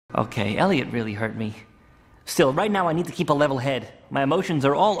Okay, Elliot really hurt me. Still, right now I need to keep a level head. My emotions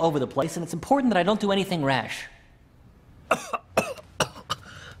are all over the place, and it's important that I don't do anything rash.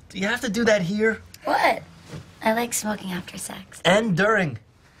 Do you have to do that here? What? I like smoking after sex. And during.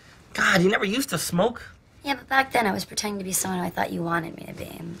 God, you never used to smoke. Yeah, but back then I was pretending to be someone I thought you wanted me to be,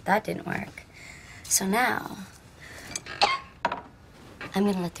 and that didn't work. So now, I'm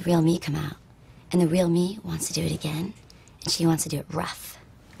gonna let the real me come out. And the real me wants to do it again, and she wants to do it rough.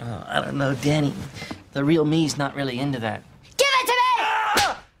 Oh, I don't know, Danny. The real me's not really into that. Give it to me!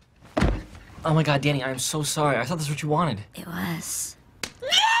 Ah! Oh my God, Danny, I'm so sorry. I thought this was what you wanted. It was.